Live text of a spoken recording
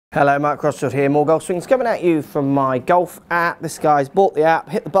Hello, Mark Rothschild here, More Golf Swings coming at you from my golf app. This guy's bought the app,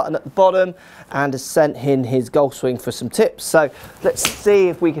 hit the button at the bottom and has sent in his golf swing for some tips. So let's see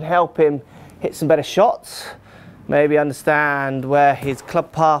if we can help him hit some better shots, maybe understand where his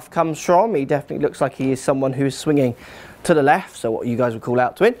club path comes from. He definitely looks like he is someone who is swinging to the left, so what you guys would call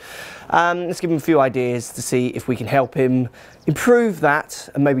out to in. Let's give him a few ideas to see if we can help him improve that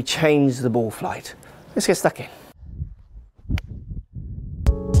and maybe change the ball flight. Let's get stuck in.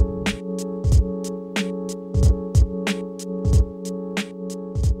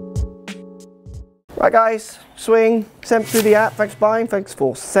 Right guys, swing, sent through the app, thanks for buying, thanks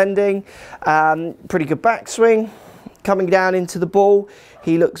for sending. Pretty good backswing, coming down into the ball.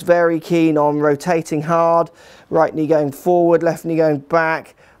 He looks very keen on rotating hard, right knee going forward, left knee going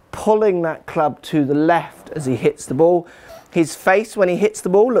back, pulling that club to the left as he hits the ball. His face when he hits the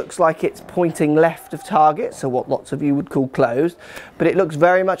ball looks like it's pointing left of target, so what lots of you would call closed, but it looks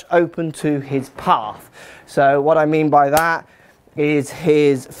very much open to his path. So what I mean by that is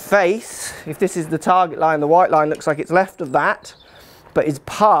his face, if this is the target line, the white line looks like it's left of that, but his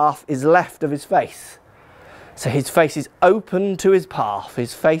path is left of his face. So his face is open to his path.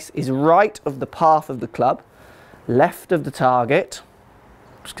 His face is right of the path of the club, left of the target,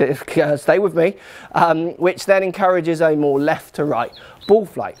 stay with me, which then encourages a more left to right ball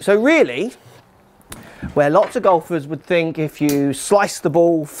flight. So really, where lots of golfers would think if you slice the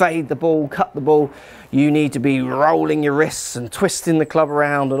ball, fade the ball, cut the ball, you need to be rolling your wrists and twisting the club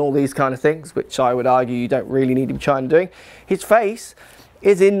around and all these kind of things, which I would argue you don't really need to be trying to do. His face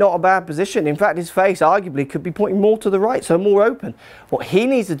is in not a bad position. In fact, his face arguably could be pointing more to the right, so more open. What he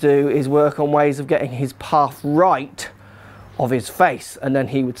needs to do is work on ways of getting his path right of his face, and then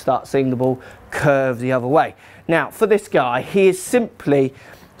he would start seeing the ball curve the other way. Now, for this guy, he is simply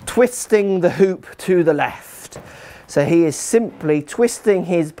twisting the hoop to the left. So he is simply twisting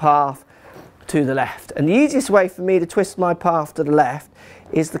his path to the left. And the easiest way for me to twist my path to the left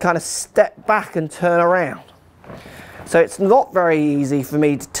is to kind of step back and turn around. So it's not very easy for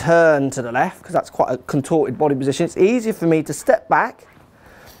me to turn to the left because that's quite a contorted body position. It's easier for me to step back,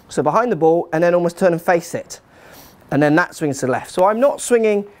 so behind the ball, and then almost turn and face it. And then that swings to the left. So I'm not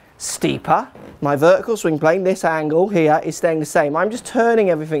swinging steeper. My vertical swing plane, this angle here, is staying the same. I'm just turning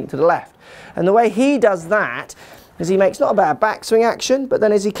everything to the left. And the way he does that is he makes not a bad backswing action, but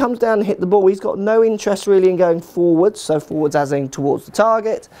then as he comes down and hit the ball, he's got no interest really in going forwards. So forwards as in towards the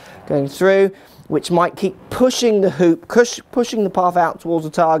target, going through, which might keep pushing the hoop, pushing the path out towards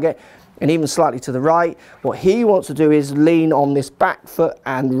the target, and even slightly to the right. What he wants to do is lean on this back foot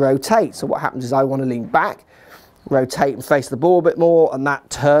and rotate. So what happens is I want to lean back, rotate and face the ball a bit more, and that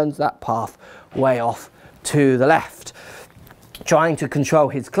turns that path way off to the left. Trying to control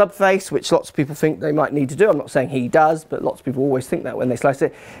his club face, which lots of people think they might need to do. I'm not saying he does, but lots of people always think that when they slice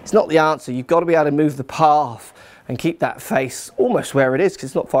it. It's not the answer. You've got to be able to move the path and keep that face almost where it is, because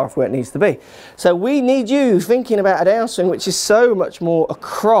it's not far off where it needs to be. So we need you thinking about a downswing which is so much more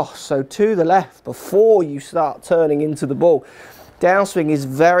across, so to the left, before you start turning into the ball. Downswing is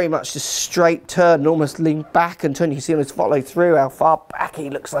very much just straight turn and almost lean back and turn. You can see on his follow through how far back he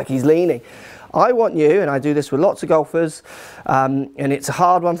looks like he's leaning. I want you, and I do this with lots of golfers, and it's a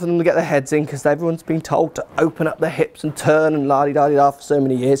hard one for them to get their heads in because everyone's been told to open up their hips and turn and la-di-da-di-da for so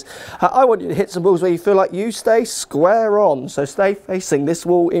many years. I want you to hit some balls where you feel like you stay square on. So stay facing this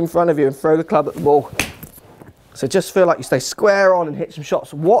wall in front of you and throw the club at the ball. So just feel like you stay square on and hit some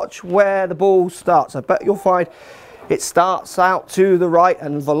shots. Watch where the ball starts. I bet you'll find it starts out to the right,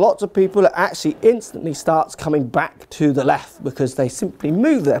 and for lots of people it actually instantly starts coming back to the left because they simply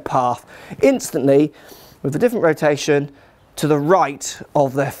move their path instantly with a different rotation to the right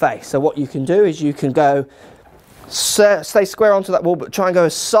of their face. So what you can do is you can go stay square onto that wall, but try and go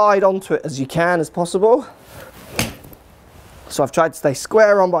as side onto it as you can as possible. So I've tried to stay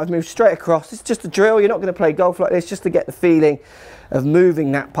square on, but I've moved straight across. It's just a drill. You're not going to play golf like this, just to get the feeling of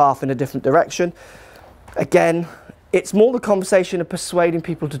moving that path in a different direction. Again, it's more the conversation of persuading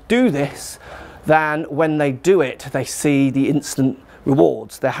people to do this than when they do it, they see the instant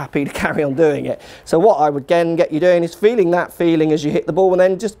rewards. They're happy to carry on doing it. So what I would again get you doing is feeling that feeling as you hit the ball and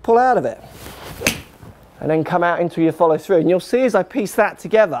then just pull out of it. And then come out into your follow through. And you'll see as I piece that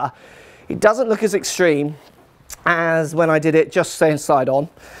together, it doesn't look as extreme as when I did it just staying side on,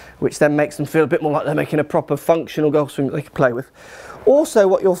 which then makes them feel a bit more like they're making a proper functional golf swing that they can play with. Also,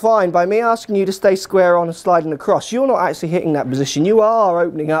 what you'll find by me asking you to stay square on and sliding across, you're not actually hitting that position. You are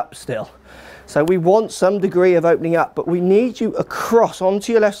opening up still. So we want some degree of opening up, but we need you across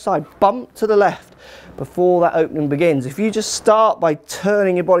onto your left side, bump to the left before that opening begins. If you just start by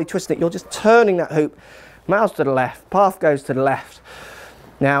turning your body, twisting it, you're just turning that hoop miles to the left, path goes to the left.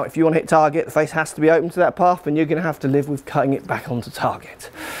 Now, if you want to hit target, the face has to be open to that path, and you're going to have to live with cutting it back onto target.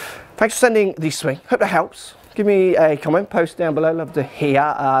 Thanks for sending the swing. Hope that helps. Give me a comment, post down below, love to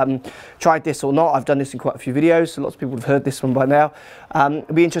hear. Tried this or not, I've done this in quite a few videos, so lots of people have heard this one by now. It'll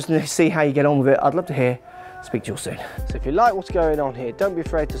be interesting to see how you get on with it. I'd love to hear. Speak to you all soon. So if you like what's going on here, don't be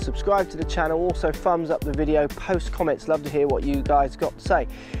afraid to subscribe to the channel. Also thumbs up the video, post comments, love to hear what you guys got to say.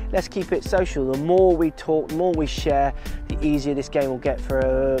 Let's keep it social. The more we talk, the more we share, the easier this game will get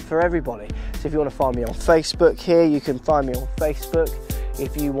for everybody. So if you want to find me on Facebook here, you can find me on Facebook.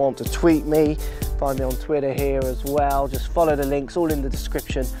 If you want to tweet me, find me on Twitter here as well. Just follow the links, all in the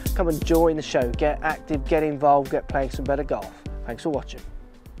description. Come and join the show, get active, get involved, get playing some better golf. Thanks for watching.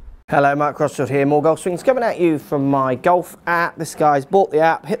 Hello, Mark Crossfield here, more golf swings coming at you from my golf app. This guy's bought the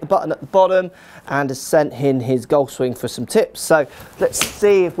app, hit the button at the bottom, and has sent in his golf swing for some tips. So let's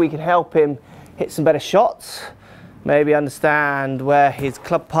see if we can help him hit some better shots, maybe understand where his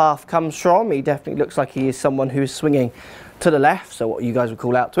club path comes from. He definitely looks like he is someone who's swinging to the left, so what you guys would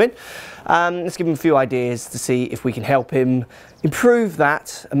call out to in. Let's give him a few ideas to see if we can help him improve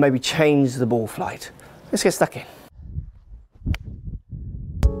that and maybe change the ball flight. Let's get stuck in.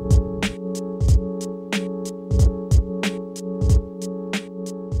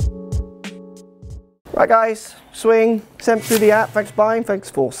 Right guys, swing, sent through the app, thanks for buying, thanks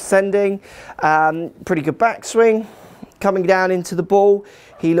for sending. Pretty good backswing, coming down into the ball.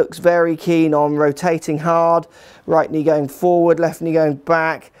 He looks very keen on rotating hard, right knee going forward, left knee going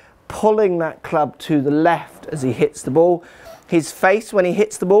back, pulling that club to the left as he hits the ball. His face when he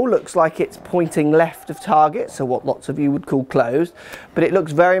hits the ball looks like it's pointing left of target, so what lots of you would call closed, but it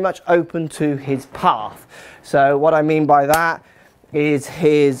looks very much open to his path. So what I mean by that is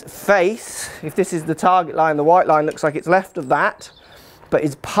his face, if this is the target line, the white line looks like it's left of that, but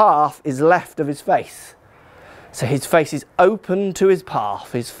his path is left of his face. So his face is open to his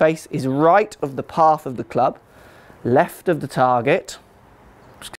path. His face is right of the path of the club, left of the target,